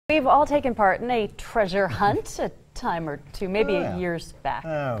We've all taken part in a treasure hunt a time or two, maybe years back.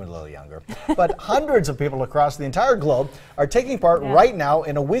 Oh, a little younger. But hundreds of people across the entire globe are taking part right now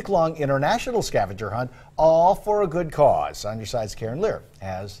in a week-long international scavenger hunt, all for a good cause. On Your Side's Karen Lehr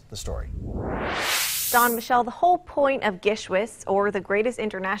has the story. Don, Michelle, the whole point of GISHWHES, or the greatest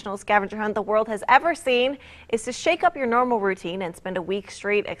international scavenger hunt the world has ever seen, is to shake up your normal routine and spend a week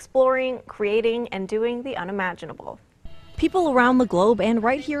straight exploring, creating, and doing the unimaginable. People around the globe and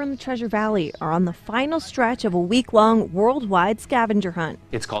right here in the Treasure Valley are on the final stretch of a week-long worldwide scavenger hunt.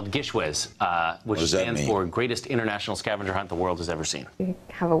 It's called GISHWHES, which stands for Greatest International Scavenger Hunt the World has ever seen. We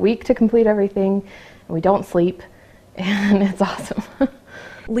have a week to complete everything, and we don't sleep, and it's awesome.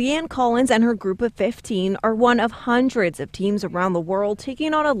 Leanne Collins and her group of 15 are one of hundreds of teams around the world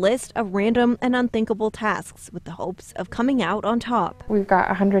taking on a list of random and unthinkable tasks with the hopes of coming out on top. We've got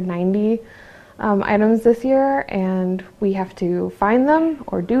 190 items this year, and we have to find them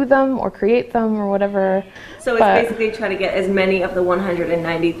or do them or create them or whatever. So it's basically trying to get as many of the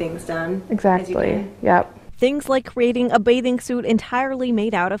 190 things done. Exactly. Yep. Things like creating a bathing suit entirely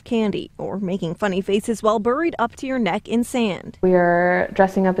made out of candy, or making funny faces while buried up to your neck in sand. We are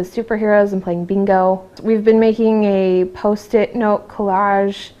dressing up as superheroes and playing bingo. We've been making a post-it note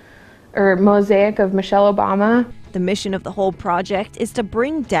collage or mosaic of Michelle Obama. The mission of the whole project is to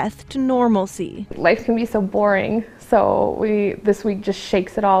bring death to normalcy. Life can be so boring, so this week just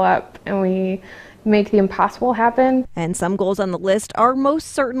shakes it all up, and we make the impossible happen. And some goals on the list are most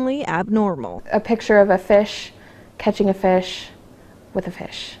certainly abnormal. A picture of a fish catching a fish with a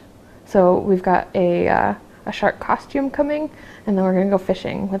fish. So we've got a shark costume coming, and then we're going to go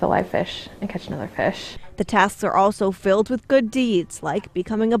fishing with a live fish and catch another fish. The tasks are also filled with good deeds, like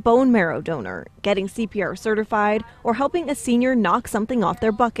becoming a bone marrow donor, getting CPR certified, or helping a senior knock something off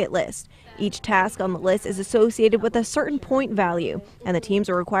their bucket list. Each task on the list is associated with a certain point value, and the teams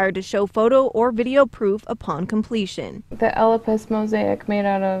are required to show photo or video proof upon completion. The Oedipus mosaic made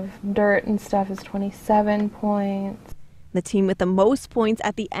out of dirt and stuff is 27 points. The team with the most points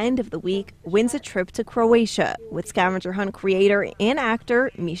at the end of the week wins a trip to Croatia with scavenger hunt creator and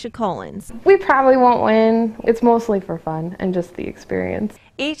actor Misha Collins. We probably won't win. It's mostly for fun and just the experience.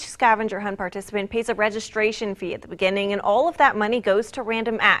 Each scavenger hunt participant pays a registration fee at the beginning, and all of that money goes to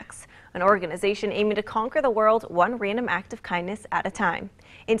Random Acts, an organization aiming to conquer the world one random act of kindness at a time.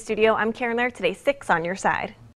 In studio, I'm Karen Lehr, today's 6 on Your Side.